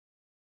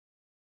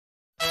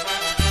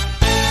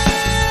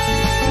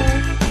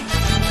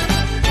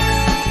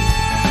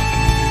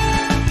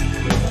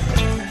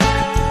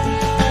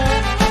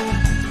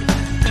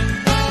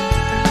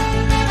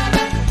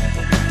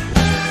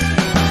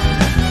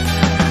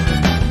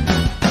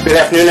Good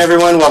afternoon,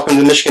 everyone. Welcome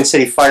to the Michigan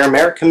City Fire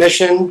Merit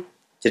Commission.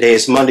 Today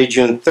is Monday,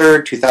 June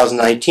 3rd,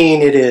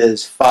 2019. It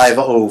is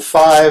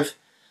 5:05.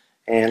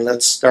 And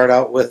let's start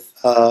out with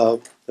the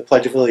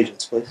Pledge of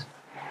Allegiance, please.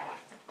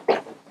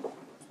 Pledge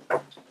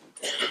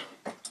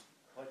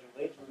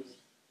allegiance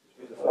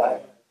to the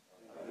flag of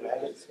the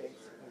United States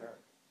of America,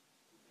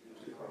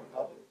 to the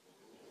republic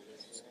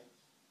which stands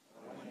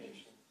one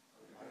nation,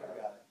 under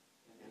God,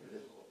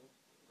 indivisible,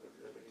 with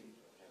liberty and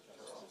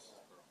justice.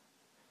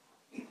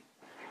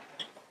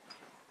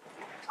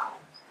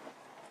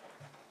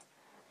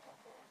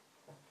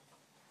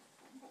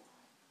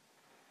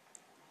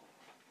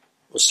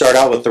 We'll start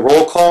out with the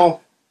roll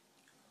call.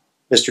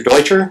 Mr.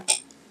 Deutscher?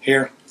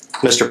 Here.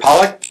 Mr.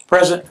 Pollack?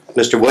 Present.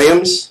 Mr.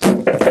 Williams?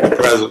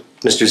 Present.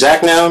 Mr.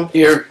 Zachnown?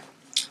 Here.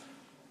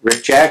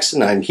 Rick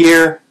Jackson, I'm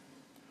here.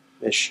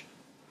 Ms.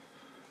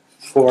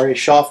 Foray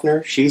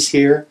Schaffner, she's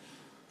here.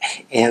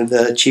 And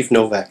Chief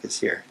Novak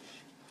is here.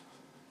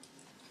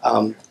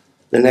 The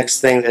next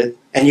thing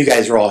and you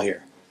guys are all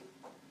here.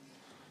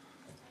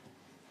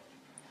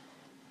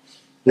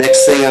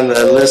 Next thing on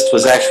the list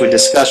was actually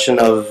discussion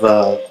of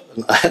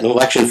an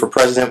election for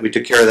president. We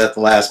took care of that at the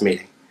last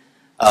meeting.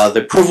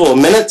 The approval of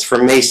minutes for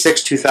May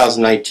 6,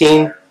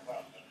 2019.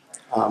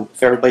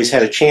 If everybody's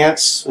had a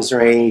chance, is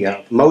there any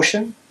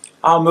motion?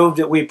 I'll move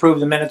that we approve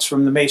the minutes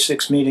from the May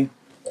 6th meeting.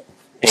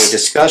 Any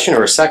discussion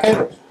or a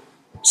second?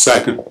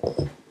 Second.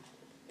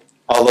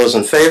 All those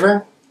in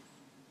favor?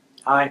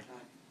 Aye.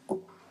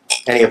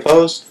 Any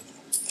opposed?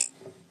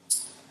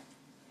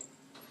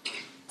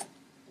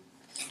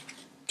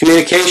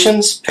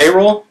 Communications,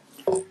 payroll.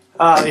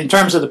 In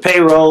terms of the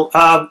payroll,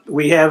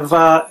 we have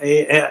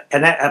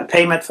a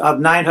payment of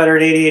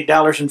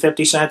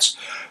 $988.50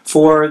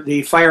 for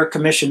the Fire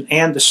Commission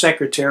and the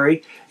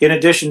Secretary. In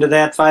addition to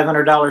that,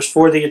 $500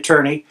 for the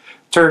attorney.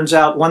 Turns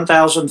out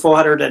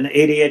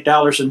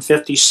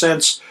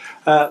 $1,488.50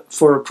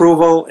 for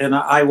approval, and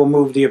I will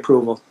move the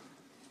approval.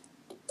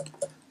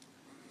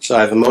 So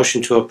I have a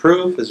motion to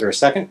approve. Is there a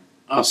second?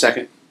 I'll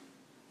second.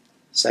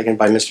 Second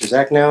by Mr.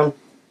 Zachnown.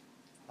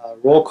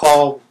 Roll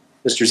call.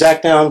 Mr.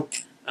 Zachnown.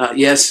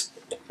 Yes.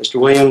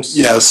 Mr. Williams.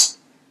 Yes.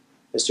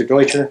 Mr.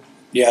 Deutscher.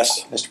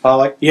 Yes. Mr.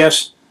 Pollack.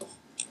 Yes.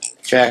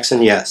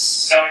 Jackson,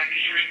 yes. Can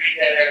you repeat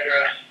that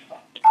address?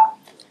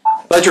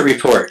 Budget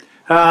report.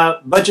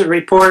 Budget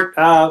report.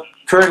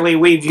 Currently,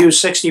 we've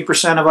used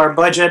 60% of our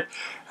budget,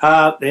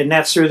 and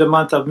that's through the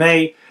month of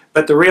May.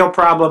 But the real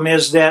problem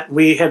is that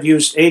we have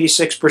used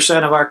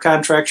 86% of our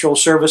contractual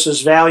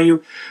services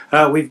value.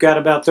 We've got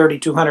about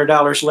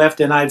 $3,200 left,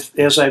 and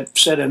as I've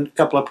said in a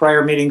couple of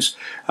prior meetings,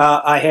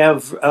 I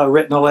have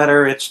written a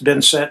letter. It's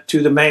been sent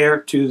to the mayor,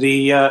 to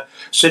the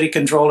city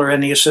controller,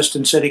 and the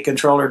assistant city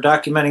controller,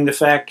 documenting the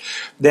fact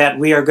that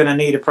we are going to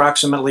need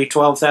approximately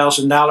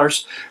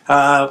 $12,000,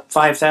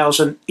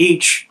 $5,000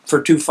 each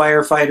for 2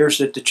 firefighters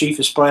that the chief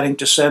is planning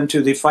to send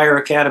to the fire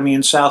academy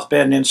in South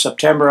Bend in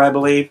September, I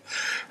believe.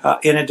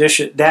 In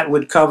addition, that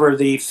would cover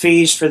the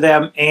fees for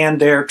them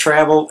and their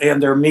travel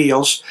and their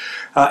meals.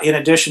 In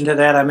addition to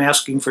that, I'm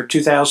asking for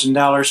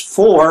 $2,000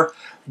 for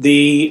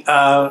the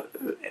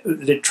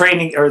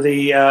training or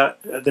the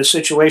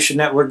situation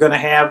that we're going to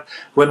have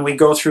when we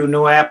go through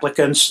new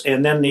applicants,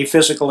 and then the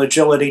physical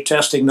agility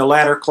testing, the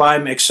ladder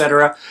climb,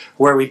 etc.,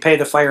 where we pay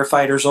the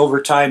firefighters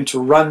overtime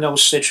to run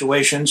those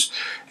situations.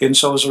 And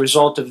so as a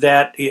result of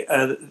that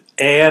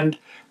and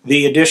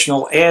the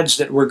additional ads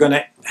that we're going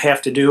to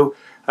have to do,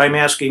 I'm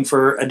asking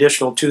for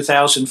additional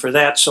 $2,000 for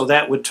that, so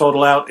that would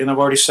total out, and I've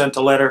already sent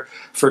a letter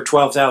for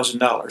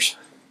 $12,000.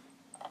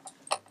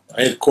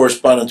 I had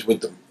correspondence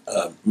with the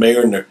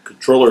mayor and the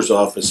controller's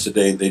office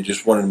today. They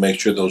just wanted to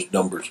make sure those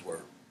numbers were.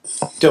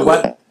 To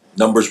what?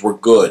 Numbers were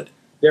good.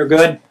 They're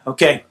good?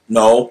 Okay.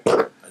 No,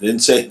 I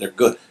didn't say they're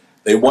good.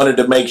 They wanted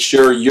to make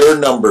sure your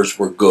numbers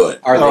were good.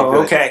 Are they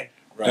good? Okay.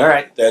 Right? All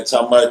right. That's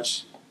how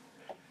much.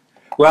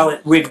 Well,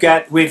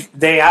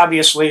 they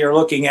obviously are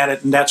looking at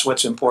it, and that's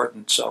what's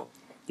important. So,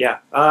 yeah.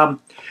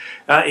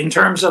 In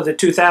terms of the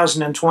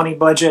 2020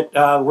 budget,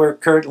 we're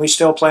currently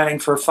still planning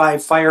for 5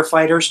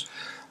 firefighters.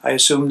 I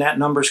assume that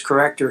number's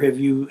correct, or have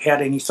you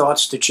had any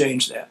thoughts to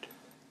change that?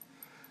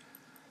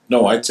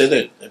 No, I'd say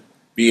that'd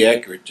be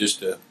accurate, just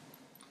to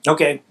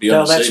Okay, be on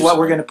well, the that's safe what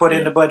we're side. going to put in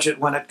Yeah. the budget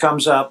when it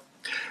comes up.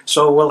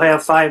 So we'll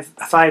have five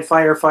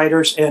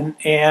firefighters, and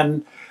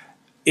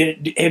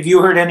have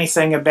you heard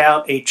anything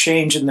about a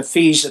change in the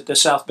fees at the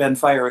South Bend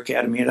Fire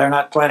Academy? They're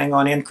not planning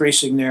on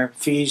increasing their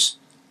fees?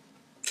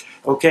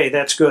 Okay,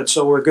 that's good,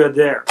 so we're good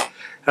there.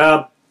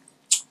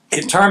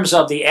 In terms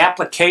of the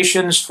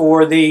applications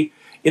for the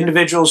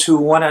individuals who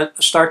want to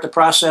start the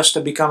process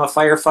to become a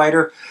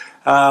firefighter,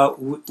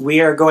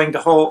 we are going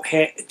to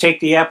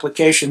take the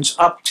applications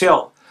up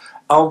till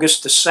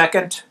August the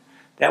 2nd.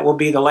 That will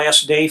be the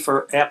last day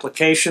for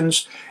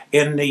applications.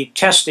 and the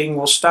testing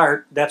will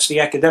start, that's the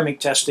academic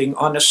testing,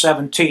 on the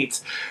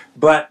 17th.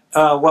 But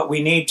what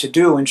we need to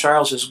do, and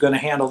Charles is going to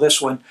handle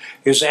this one,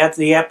 is as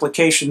the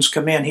applications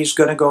come in, he's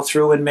going to go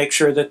through and make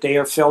sure that they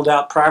are filled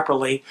out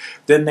properly.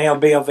 Then they'll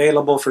be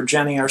available for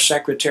Jenny, our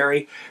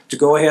secretary, to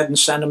go ahead and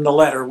send them the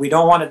letter. We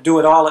don't want to do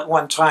it all at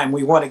one time.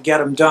 We want to get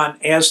them done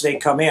as they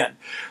come in.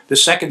 The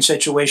second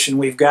situation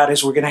we've got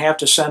is we're going to have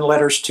to send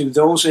letters to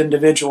those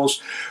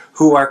individuals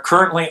who are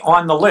currently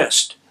on the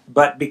list.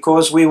 But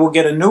because we will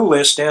get a new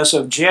list as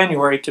of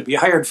January to be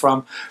hired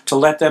from, to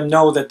let them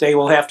know that they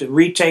will have to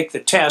retake the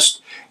test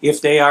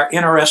if they are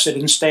interested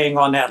in staying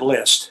on that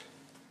list.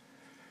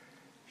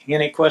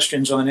 Any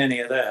questions on any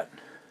of that?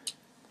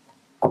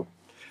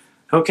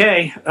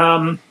 Okay,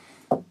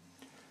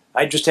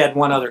 I just had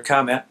one other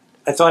comment.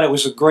 I thought it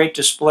was a great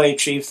display,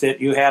 Chief,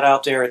 that you had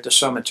out there at the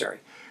cemetery.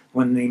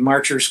 When the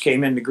marchers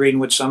came into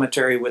Greenwood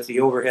Cemetery with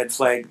the overhead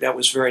flag, that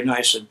was very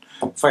nice, and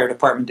the fire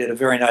department did a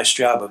very nice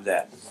job of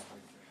that.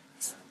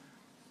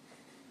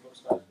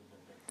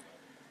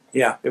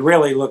 Yeah, it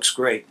really looks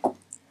great.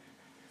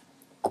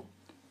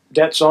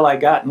 That's all I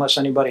got, unless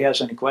anybody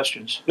has any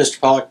questions. Mr.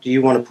 Pollack, do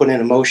you want to put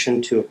in a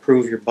motion to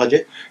approve your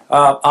budget?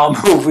 I'll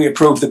move we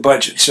approve the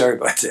budget. Sorry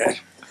about that.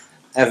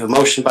 I have a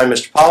motion by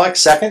Mr. Pollack,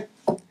 second.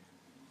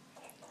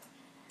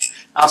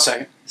 I'll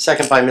second.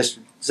 Second by Mr.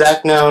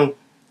 Zachnown.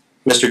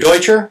 Mr.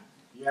 Deutscher?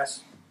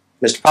 Yes.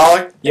 Mr.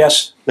 Pollack?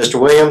 Yes. Mr.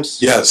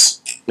 Williams?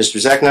 Yes. Mr.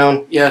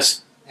 Zachnown?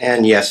 Yes.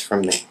 And yes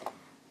from me.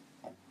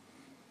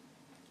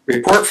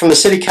 Report from the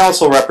City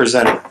Council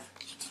representative.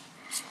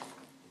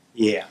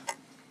 Yeah.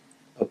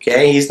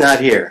 Okay, he's not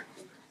here.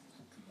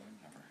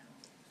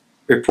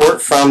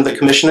 Report from the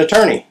Commission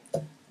Attorney.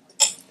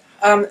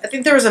 I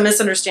think there was a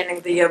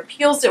misunderstanding. The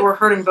appeals that were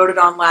heard and voted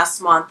on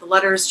last month, the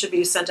letters should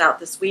be sent out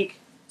this week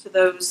to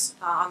those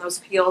on those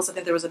appeals. I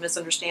think there was a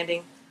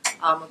misunderstanding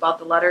about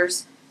the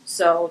letters,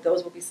 so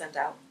those will be sent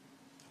out.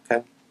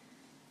 Okay.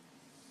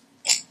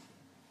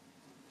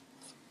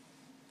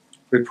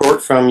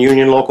 Report from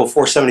Union Local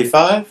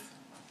 475.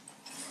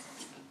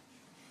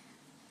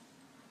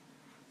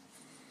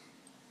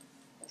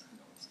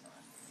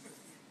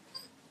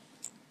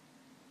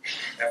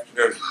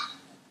 Afternoon.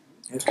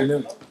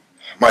 Afternoon.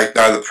 Mike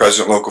Nye, the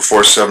President, Local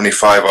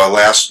 475.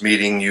 Last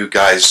meeting, you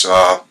guys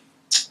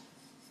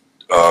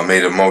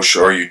made a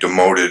motion, or you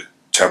demoted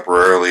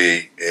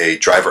temporarily a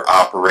driver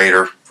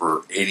operator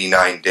for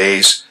 89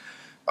 days.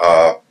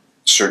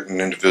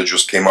 Certain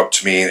individuals came up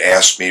to me and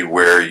asked me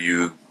where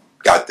you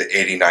got the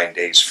 89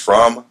 days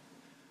from.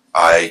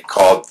 I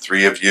called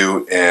 3 of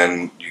you,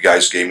 and you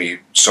guys gave me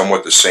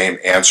somewhat the same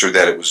answer,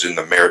 that it was in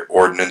the merit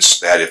ordinance,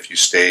 that if you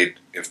stayed,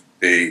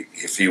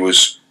 if he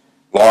was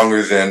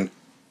longer than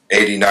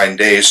 89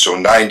 days, so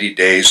 90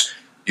 days,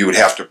 you would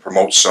have to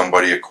promote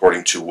somebody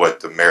according to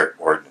what the merit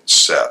ordinance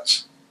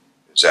says.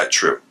 Is that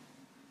true?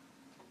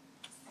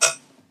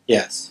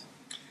 Yes.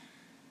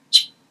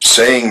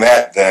 Saying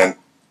that, then,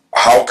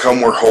 how come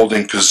we're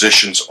holding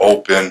positions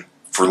open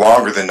for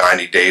longer than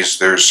 90 days?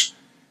 There's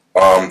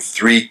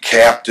 3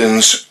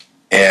 captains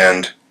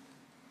and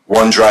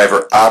 1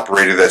 driver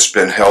operator that's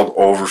been held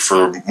over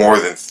for more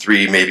than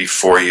 3, maybe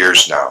 4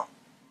 years now.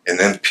 And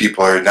then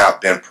people are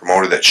not being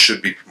promoted that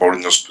should be promoted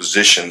in those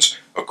positions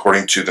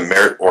according to the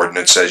merit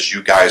ordinance, as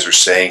you guys are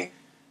saying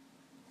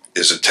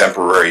is a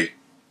temporary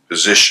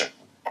position.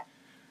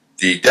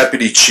 The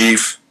deputy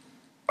chief,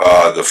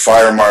 the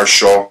fire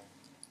marshal,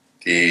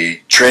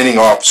 the training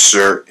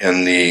officer,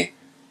 and the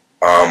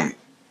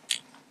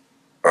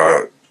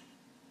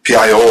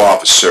PIO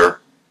officer,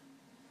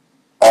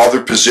 all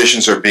their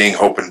positions are being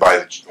held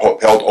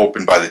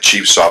open by the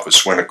chief's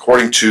office, when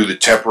according to the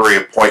temporary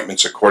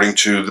appointments, according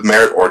to the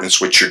merit ordinance,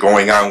 which you're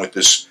going on with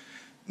this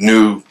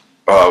new,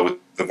 with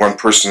the one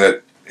person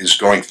that is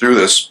going through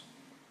this,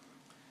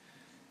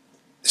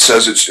 it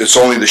says it's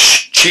only the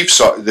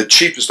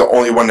chief is the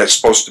only one that's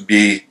supposed to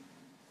be,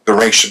 the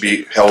rank should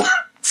be held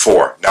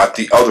for, not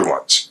the other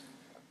ones.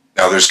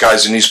 Now there's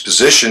guys in these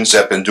positions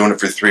that have been doing it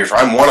for 3 or 4,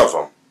 I'm one of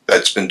them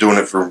that's been doing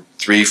it for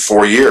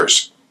 3-4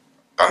 years.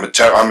 I'm a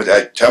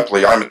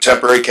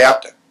temporary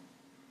captain.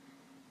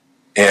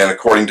 And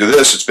according to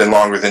this, it's been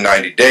longer than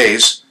 90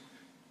 days.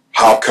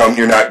 How come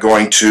you're not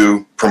going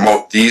to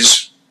promote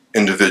these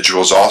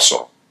individuals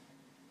also,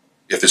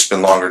 if it's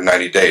been longer than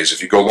 90 days?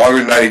 If you go longer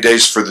than 90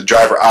 days for the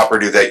driver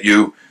operator that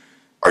you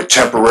are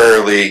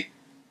temporarily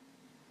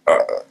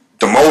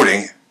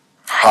demoting,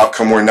 how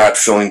come we're not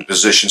filling the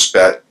positions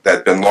that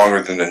have been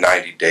longer than the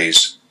 90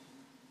 days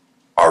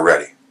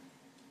already?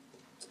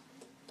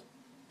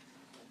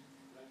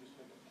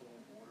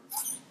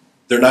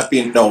 They're not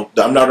being, no,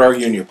 I'm not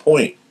arguing your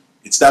point.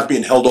 It's not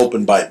being held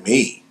open by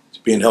me. It's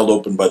being held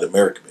open by the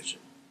merit commission.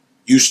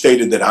 You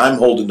stated that I'm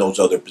holding those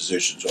other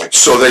positions open.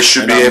 So they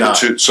should be able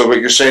to, so what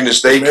you're saying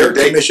is they could,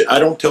 Commission, I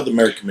don't tell the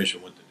merit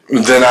commission what to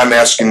do. Then I'm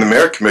asking the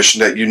merit commission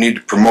that you need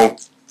to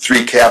promote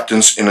 3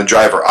 captains and a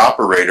driver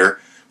operator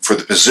for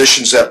the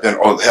positions that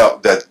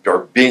are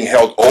being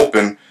held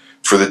open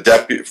for the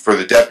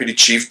deputy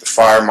chief, the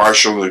fire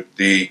marshal,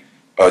 the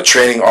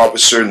training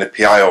officer, and the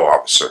PIO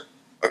officer,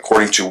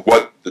 according to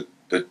what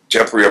the the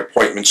temporary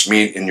appointments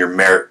mean in your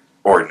merit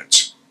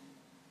ordinance.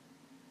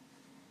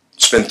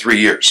 It's been 3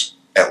 years,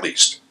 at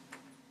least.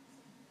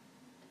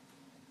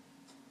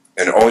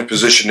 And the only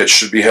position that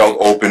should be held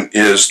open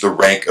is the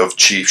rank of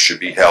chief should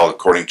be held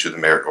according to the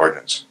merit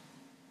ordinance.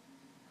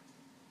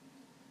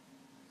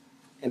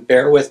 And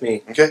bear with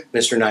me, Okay.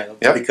 Mr. Nyland,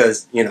 Yep.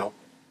 because, you know,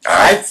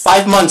 I have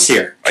 5 months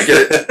here. I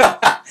get it.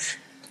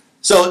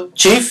 So,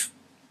 Chief,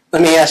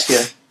 let me ask you,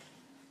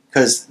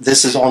 because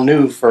this is all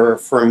new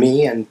for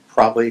me and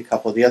probably a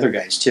couple of the other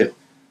guys too.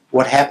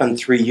 What happened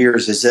 3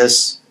 years?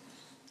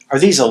 Are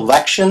these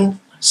elections,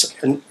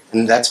 and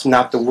that's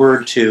not the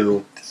word,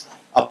 to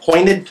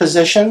appointed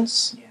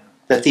positions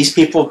that these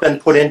people have been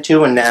put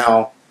into, and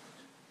now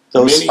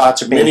those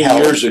spots are being held?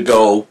 Many years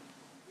ago,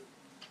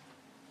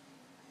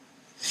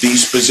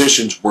 these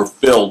positions were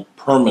filled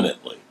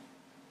permanently.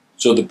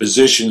 So the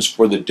positions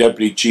for the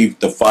deputy chief,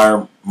 the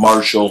fire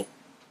marshal,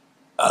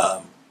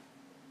 I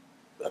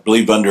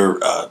believe under,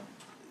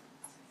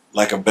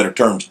 lack of better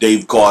terms,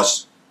 Dave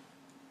Koss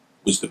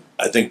was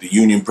I think the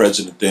union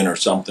president then or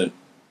something.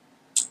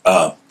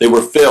 They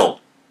were filled.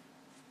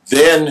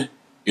 Then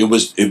it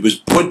was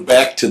put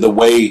back to the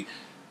way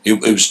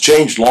it was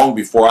changed long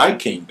before I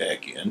came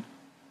back in,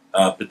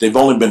 but they've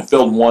only been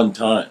filled one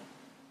time.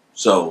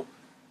 So,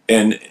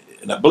 and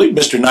I believe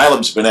Mr.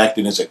 Nylam's been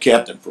acting as a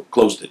captain for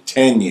close to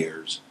 10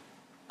 years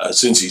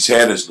since he's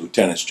had his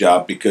lieutenant's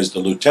job, because the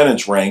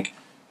lieutenant's rank,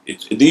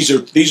 these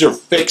are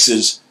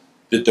fixes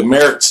that the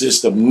merit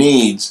system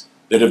needs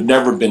that have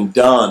never been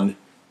done,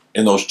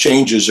 and those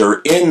changes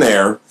are in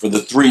there for the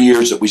 3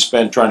 years that we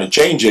spent trying to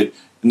change it,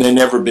 and they've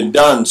never been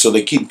done, so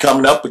they keep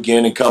coming up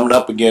again and coming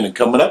up again and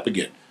coming up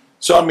again.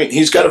 So, I mean,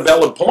 he's got a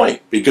valid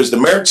point, because the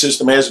merit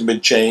system hasn't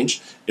been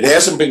changed, it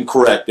hasn't been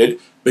corrected,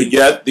 but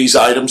yet these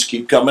items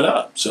keep coming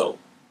up, so.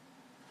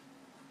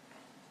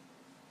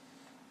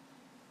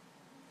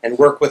 And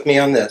work with me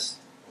on this,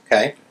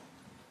 okay?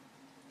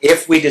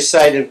 If we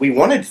decided we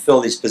wanted to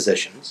fill these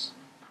positions,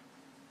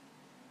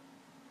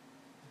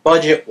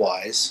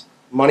 budget-wise,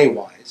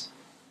 money-wise,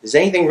 is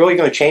anything really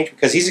going to change?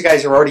 Because these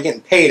guys are already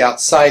getting paid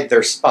outside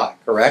their spot,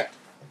 correct?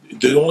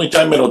 The only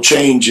time it'll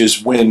change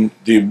is when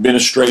the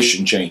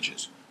administration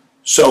changes.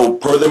 So,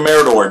 per the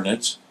merit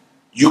ordinance,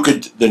 you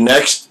could,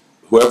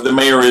 whoever the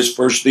mayor is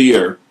first of the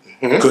year,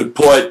 could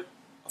put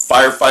a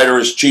firefighter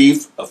as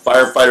chief, a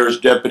firefighter as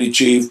deputy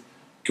chief,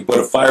 could put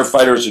a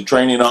firefighter as a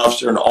training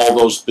officer in all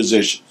those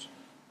positions.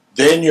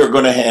 Then you're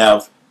going to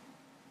have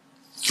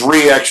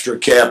 3 extra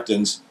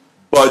captains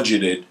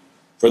budgeted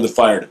for the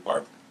fire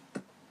department.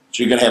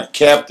 So you're going to have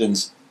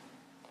captains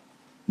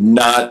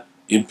not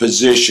in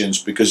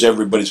positions because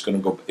everybody's going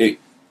to go.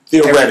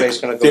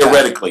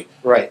 Theoretically,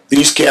 right.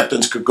 These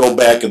captains could go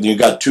back, and you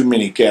got too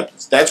many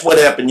captains. That's what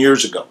happened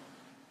years ago.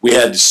 We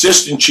had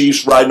assistant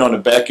chiefs riding on the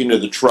back end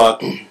of the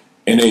truck, and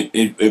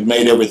it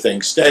made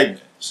everything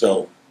stagnant.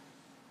 So.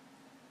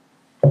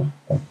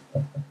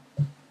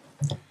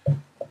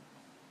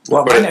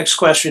 Well, my next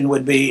question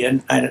would be,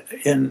 and I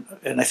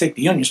think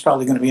the union's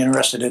probably going to be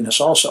interested in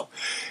this also.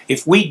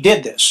 If we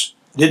did this,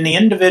 then the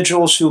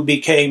individuals who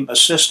became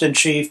assistant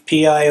chief,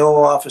 PIO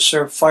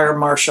officer, fire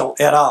marshal,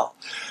 et al.,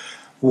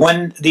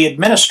 when the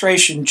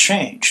administration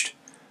changed,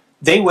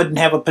 they wouldn't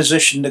have a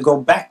position to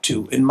go back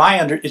to.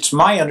 It's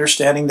my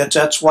understanding that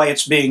that's why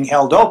it's being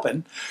held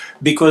open,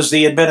 because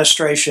the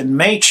administration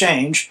may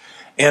change,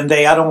 and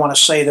I don't want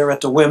to say they're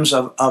at the whims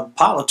of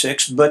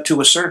politics, but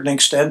to a certain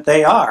extent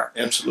they are.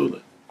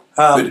 Absolutely.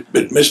 But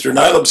Mr.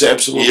 Nylam's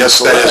absolutely yes,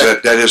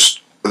 correct. that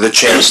is the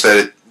chance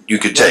that you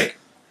could take.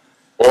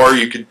 Or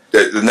you could,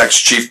 the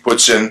next chief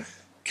puts in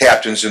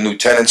captains and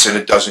lieutenants, and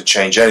it doesn't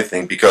change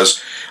anything,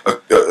 because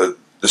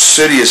the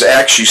city is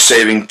actually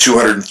saving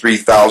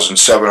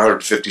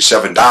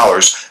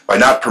 $203,757 by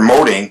not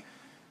promoting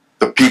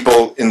the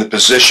people in the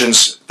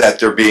positions that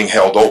they're being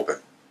held open.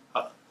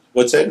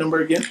 What's that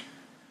number again?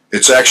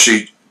 It's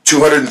actually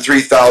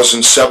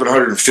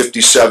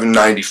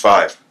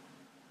 $203,757.95.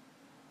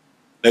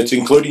 That's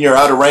including your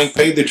out-of-rank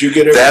pay that you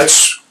get every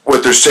That's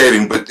what they're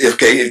saving. But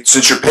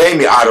since you're paying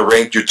me out of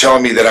rank, you're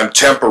telling me that I'm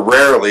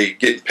temporarily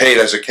getting paid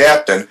as a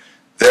captain,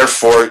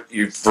 therefore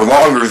for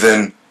longer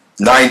than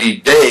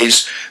 90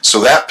 days,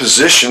 so that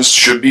position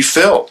should be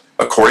filled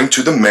according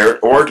to the merit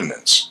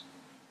ordinance.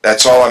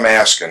 That's all I'm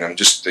asking. I'm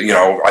just,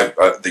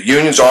 the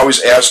union's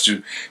always asked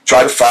to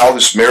try to follow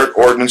this merit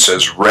ordinance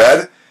as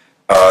read.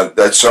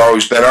 That's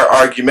always been our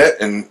argument,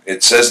 and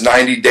it says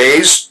 90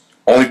 days.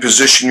 Only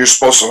position you're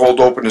supposed to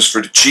hold open is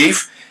for the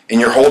chief, and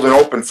you're holding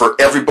open for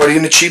everybody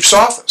in the chief's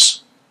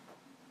office.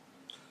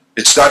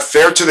 It's not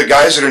fair to the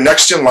guys that are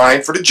next in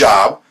line for the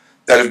job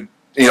that have,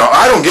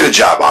 I don't get a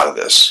job out of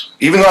this.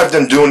 Even though I've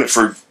been doing it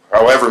for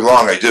however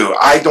long I do,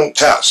 I don't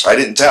test. I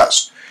didn't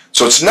test.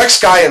 So it's the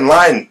next guy in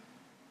line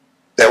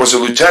that was a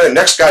lieutenant.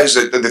 Next guys,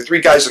 the 3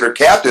 guys that are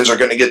captains are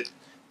going to get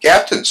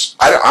captains.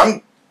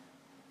 I'm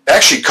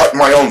actually cutting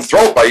my own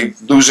throat by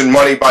losing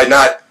money by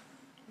not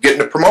getting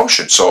a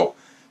promotion. So,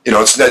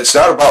 it's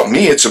not about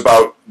me. It's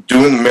about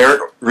doing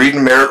reading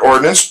the merit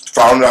ordinance,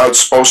 following how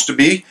it's supposed to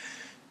be,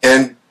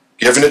 and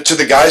giving it to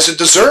the guys that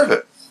deserve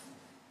it.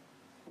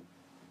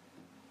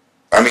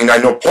 I mean, I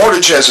know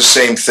Portage has the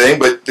same thing,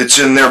 but it's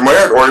in their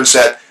merit ordinance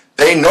that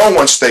they know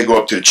once they go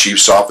up to the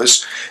chief's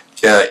office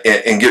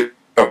and get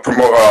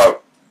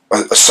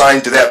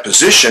assigned to that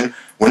position,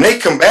 when they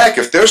come back,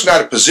 if there's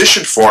not a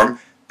position for them,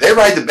 they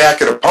ride the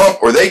back of the pump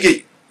or they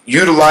get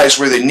utilized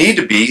where they need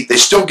to be. They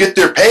still get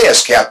their pay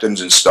as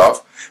captains and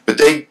stuff, but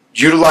they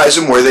utilize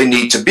them where they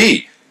need to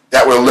be.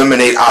 That would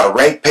eliminate out of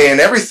rank pay and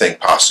everything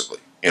possibly,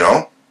 you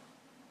know?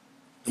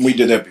 And we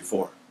did that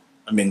before.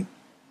 I mean,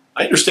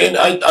 I understand.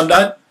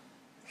 I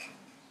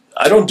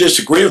don't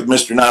disagree with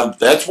Mr. Now.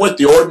 That's what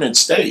the ordinance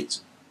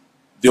states.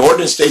 The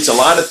ordinance states a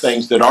lot of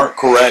things that aren't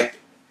correct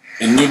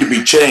and need to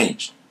be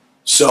changed.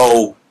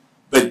 So,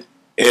 but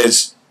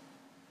as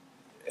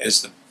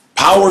the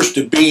powers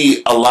to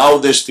be allow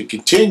this to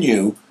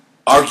continue,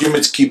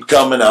 arguments keep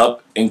coming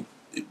up, and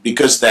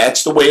because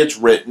that's the way it's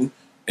written,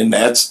 and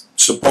that's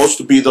supposed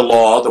to be the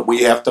law that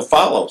we have to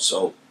follow.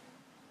 So.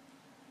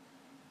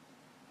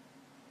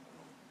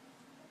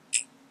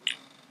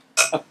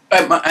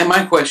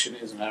 My question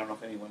is, and I don't know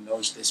if anyone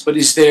knows this, but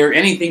is there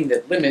anything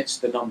that limits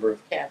the number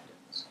of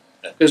captains?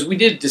 Because we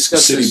did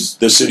discuss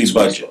the city's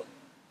budget.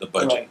 The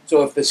budget. Right.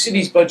 So if the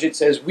city's budget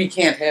says we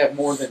can't have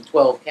more than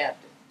 12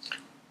 captains,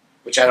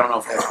 which I don't know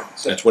if that's what it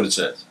says. That's what it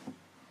says.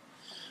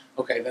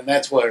 Okay, then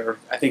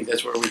I think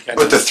that's where we kind of.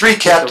 But the three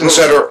captains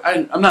that are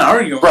I'm not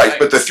arguing. right,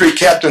 but the three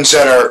captains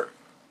that are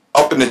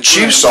up in the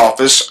chief's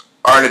office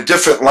are in a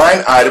different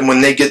line item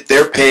when they get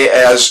their pay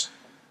as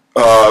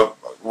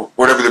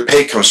whatever the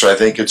pay comes from. I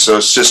think it's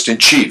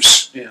assistant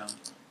chiefs. Yeah.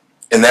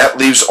 And that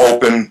leaves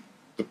open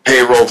the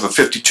payroll of the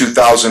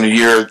 $52,000 a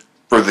year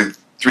for the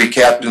three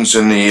captains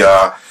and the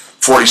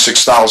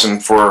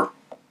 $46,000 for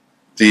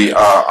the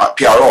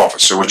PRO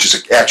officer, which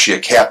is actually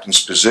a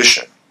captain's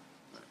position.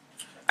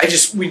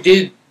 We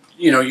did,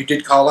 you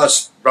did call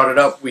us, brought it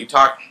up, we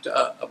talked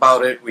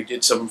about it, we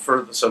did some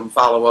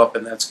follow-up,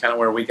 and that's kind of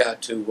where we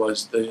got to,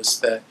 was this,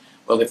 that,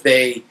 well, if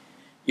they,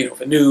 if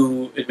a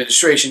new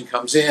administration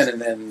comes in and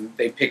then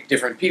they pick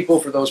different people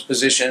for those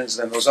positions,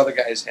 then those other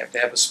guys have to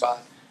have a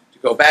spot to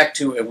go back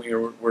to, and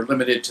we're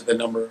limited to the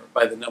number of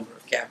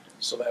captains.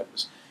 So that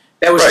was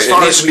right. As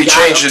far it needs as to be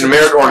changed in the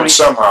merit ordinance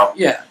somehow.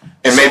 Yeah.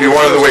 And maybe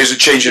one of the ways to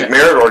change it in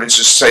merit ordinance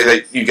is to say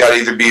that you got to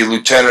either be a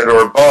lieutenant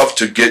or above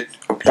to get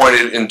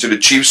appointed into the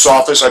chief's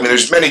office. I mean,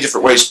 there's many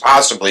different ways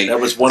possibly that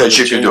was one of the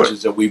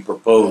changes that we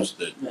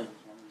proposed.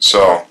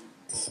 So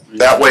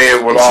that way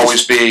it would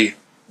always be.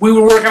 We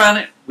were working on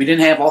it. We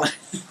didn't have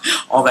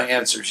all the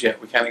answers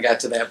yet. We kind of got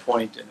to that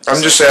point. And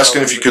I'm just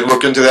asking if you could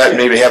look into that and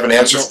maybe have an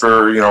answer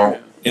for,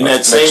 In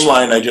that same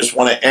line, I just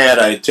want to add,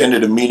 I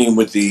attended a meeting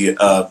with the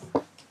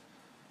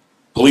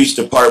police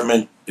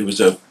department. It was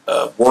a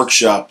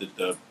workshop that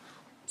the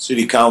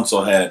city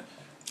council had.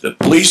 The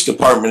police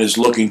department is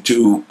looking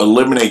to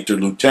eliminate their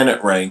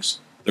lieutenant ranks.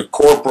 Their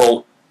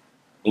corporal,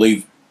 I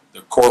believe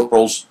the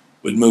corporals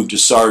would move to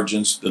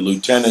sergeants. The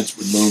lieutenants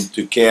would move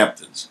to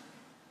captains.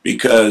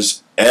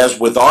 Because as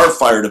with our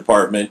fire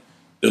department,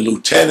 the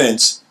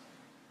lieutenants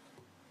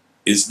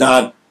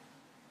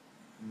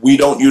we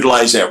don't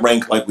utilize that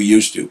rank like we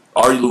used to.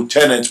 Our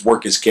lieutenants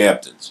work as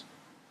captains.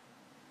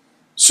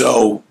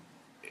 So,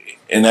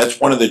 and that's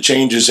one of the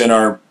changes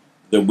that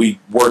we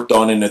worked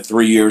on in the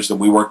 3 years that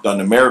we worked on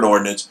the merit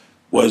ordinance,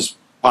 was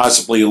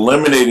possibly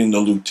eliminating the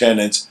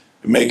lieutenants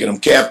and making them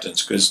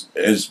captains. Because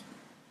as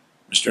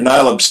Mr.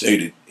 Nyland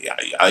stated,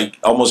 I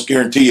almost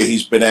guarantee you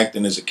he's been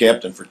acting as a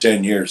captain for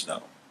 10 years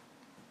now.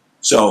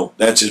 So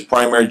that's his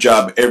primary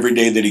job. Every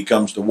day that he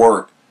comes to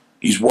work,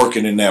 he's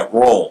working in that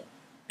role.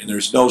 And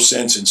there's no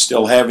sense in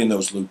still having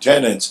those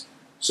lieutenants.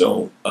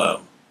 So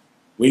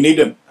we need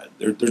to,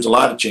 there's a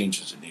lot of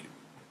changes that need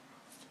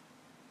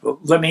to be.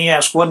 Let me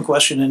ask one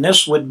question, and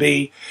this would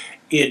be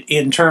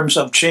in terms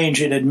of change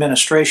in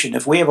administration.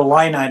 If we have a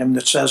line item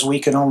that says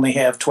we can only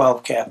have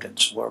 12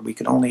 captains, or we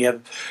can only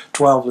have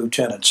 12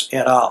 lieutenants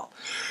et al.,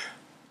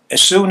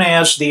 as soon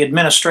as the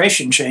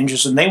administration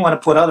changes and they want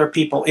to put other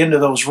people into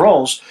those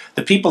roles,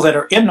 the people that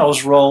are in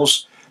those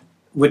roles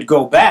would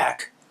go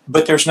back,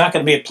 but there's not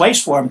going to be a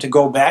place for them to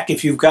go back.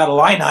 If you've got a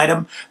line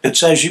item that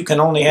says you can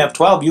only have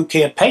 12, you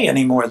can't pay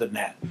any more than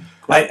that.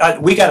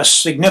 We got a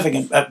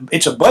significant,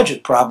 it's a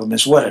budget problem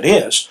is what it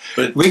is.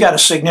 But we got a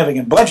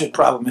significant budget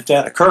problem if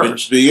that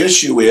occurs. But the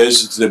issue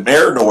is the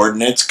merit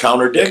ordinance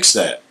contradicts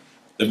that.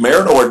 The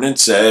merit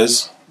ordinance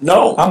says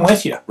no. I'm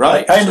with you.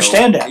 Right. I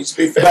understand that. Needs to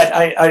be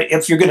fair. But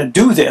if you're going to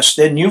do this,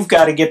 then you've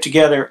got to get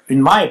together,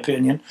 in my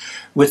opinion,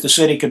 with the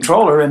city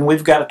controller, and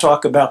we've got to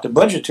talk about the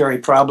budgetary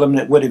problem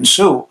that would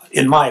ensue,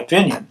 in my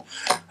opinion,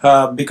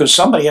 because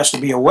somebody has to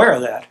be aware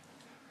of that.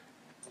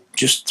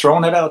 Just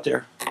throwing it out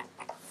there.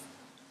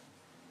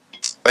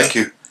 Thank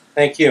you.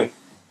 Thank you.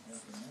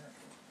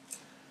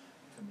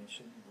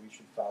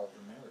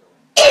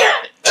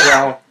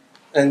 Well,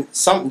 and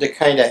something to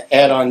kind of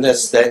add on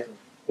this that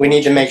we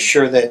need to make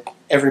sure that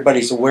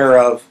everybody's aware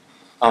of.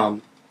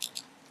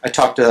 I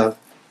talked to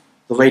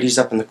the ladies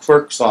up in the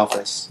clerk's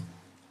office.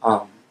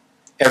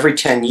 Every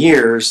 10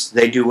 years,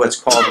 they do what's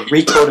called a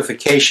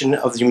recodification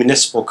of the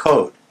municipal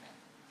code.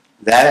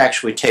 That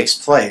actually takes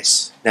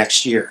place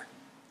next year.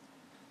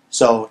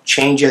 So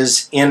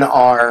changes in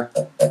our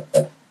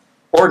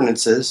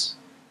ordinances,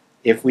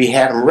 if we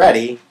had them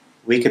ready,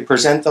 we could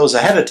present those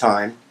ahead of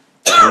time.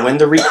 And when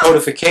the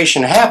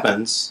recodification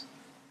happens,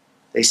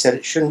 they said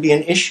it shouldn't be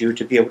an issue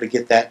to be able to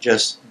get that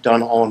just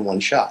done all in one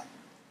shot,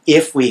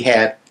 if we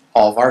had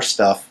all of our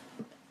stuff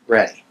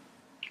ready.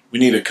 We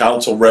need a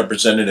council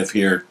representative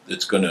here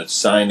that's going to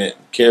sign it,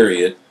 and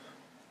carry it,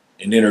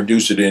 and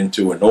introduce it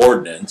into an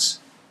ordinance,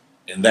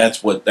 and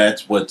that's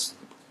what's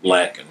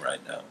lacking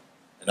right now.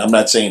 And I'm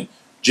not saying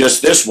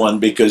just this one,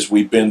 because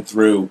we've been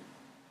through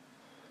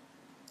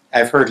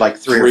I've heard like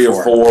three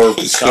or four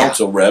Yeah.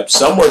 council reps.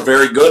 Some were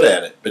very good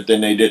at it, but then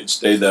they didn't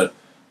stay the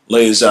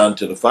liaison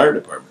to the fire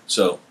department.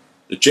 So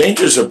the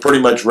changes are pretty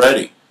much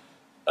ready.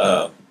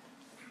 Everyone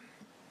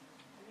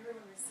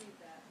received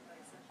that, but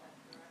I sent that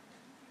correct.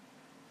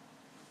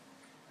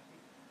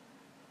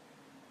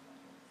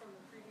 From the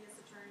previous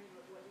attorney,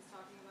 what he's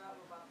talking about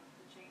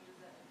the changes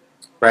that have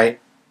been. Right?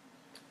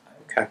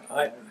 Okay.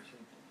 I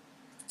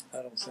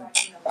don't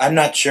think. I'm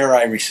not sure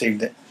I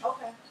received it.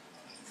 Okay.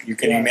 You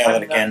can Yeah, email I'm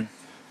it not- again.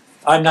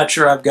 I'm not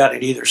sure I've got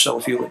it either, so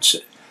if you would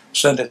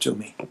send it to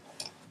me.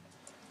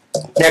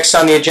 Next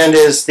on the agenda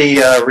is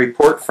the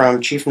report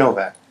from Chief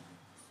Novak.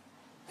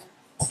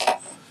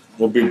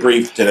 We'll be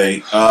brief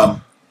today.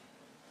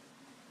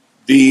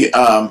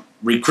 The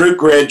recruit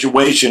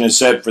graduation is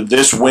set for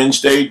this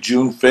Wednesday,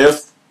 June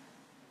 5th.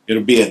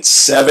 It'll be at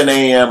 7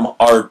 a.m.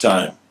 our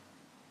time.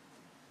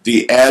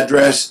 The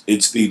address,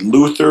 it's the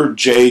Luther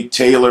J.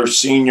 Taylor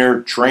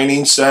Senior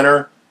Training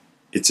Center.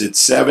 It's at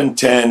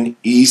 710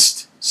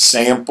 East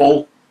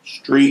Sample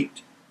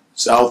Street,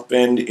 South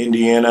Bend,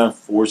 Indiana,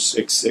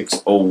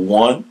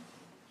 46601.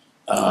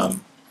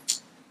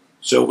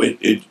 So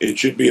it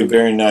should be a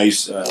very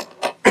nice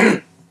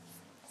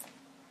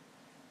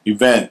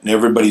event, and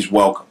everybody's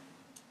welcome.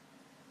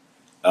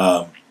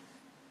 I'm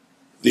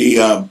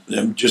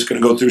just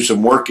going to go through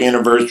some work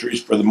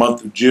anniversaries for the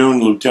month of June.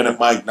 Lieutenant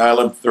Mike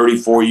Nyland,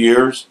 34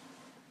 years.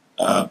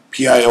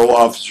 PIO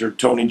Officer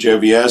Tony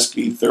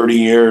Javieski, 30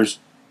 years.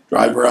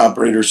 Driver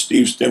Operator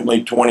Steve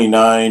Stimley,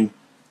 29.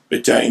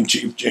 Battalion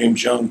Chief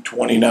James Young,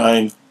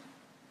 29.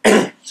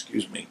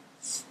 Excuse me.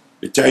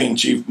 Battalion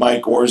Chief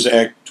Mike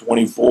Orzak,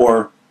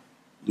 24.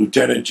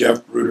 Lieutenant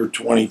Jeff Bruder,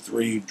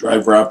 23.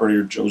 Driver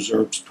Operator Joe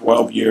Zerps,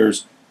 12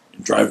 years.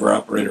 And Driver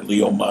Operator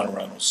Leo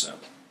Monterano, 7.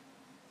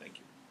 Thank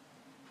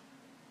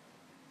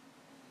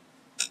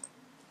you.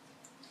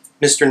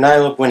 Mr.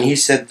 Nylup, when he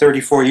said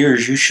 34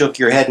 years, you shook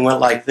your head and went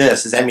like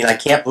this. Does that mean I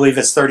can't believe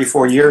it's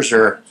 34 years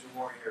or? 2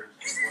 more years.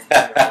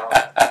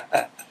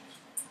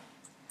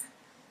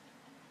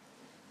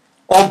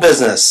 Old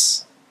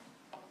business.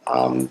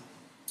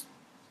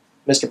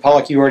 Mr.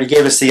 Pollock, you already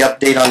gave us the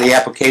update on the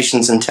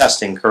applications and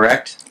testing,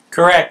 correct?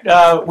 Correct.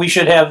 We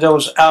should have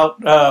those out.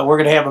 We're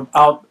going to have them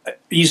out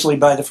easily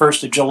by the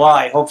 1st of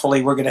July.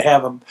 Hopefully, we're going to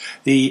have them,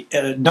 the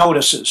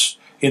notices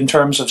in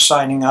terms of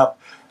signing up,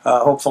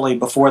 hopefully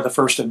before the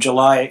 1st of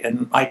July.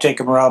 And I take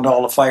them around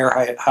all the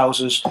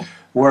firehouses,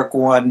 Work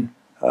One,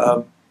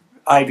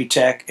 Ivy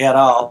Tech, et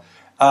al.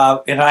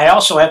 And I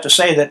also have to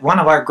say that one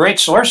of our great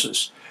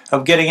sources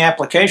of getting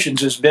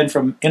applications has been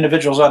from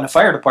individuals on the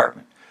fire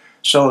department.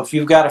 So if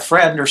you've got a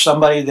friend or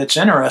somebody that's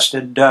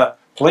interested,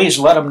 please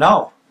let them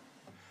know.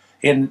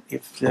 And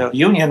if the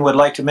union would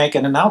like to make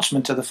an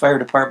announcement to the fire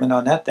department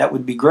on that, that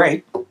would be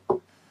great.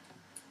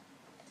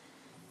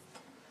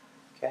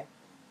 Okay.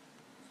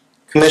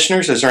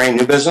 Commissioners, is there any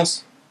new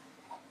business?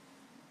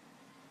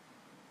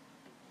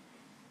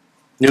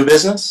 New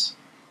business?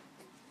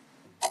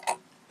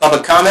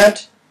 Public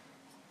comment?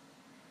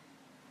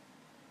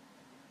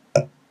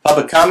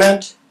 Public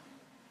comment?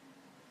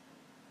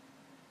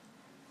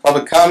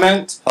 Public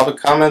comment? Public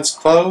comments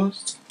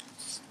closed.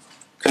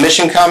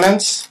 Commission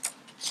comments?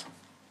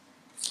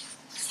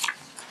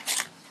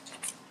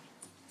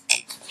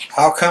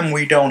 How come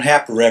we don't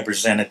have a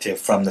representative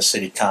from the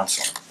city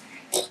council?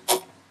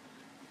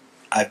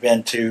 I've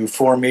been to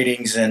 4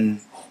 meetings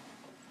and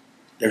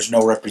there's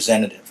no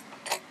representative.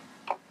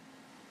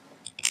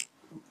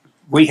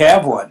 We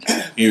have one.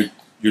 You're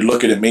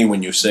looking at me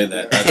when you say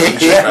that.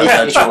 I'm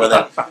not sure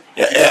whether.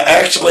 Yeah,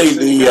 actually,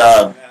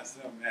 the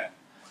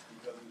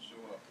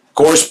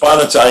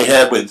correspondence I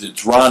had with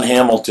it's Ron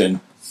Hamilton,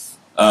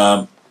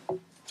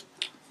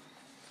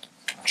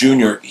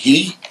 Jr.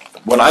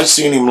 When I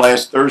seen him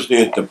last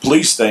Thursday at the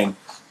police thing,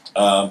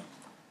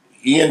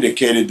 he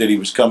indicated that he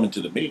was coming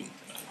to the meeting.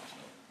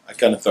 I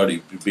kind of thought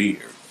he would be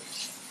here.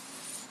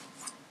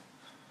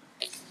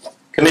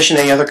 Commission,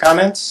 any other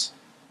comments?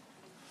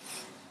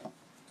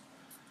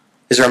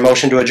 Is there a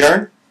motion to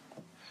adjourn?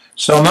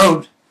 So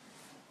moved.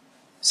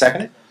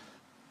 Seconded?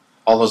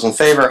 All those in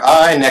favor,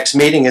 aye. Next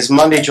meeting is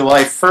Monday,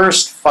 July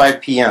 1st,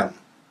 5 p.m.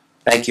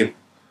 Thank you.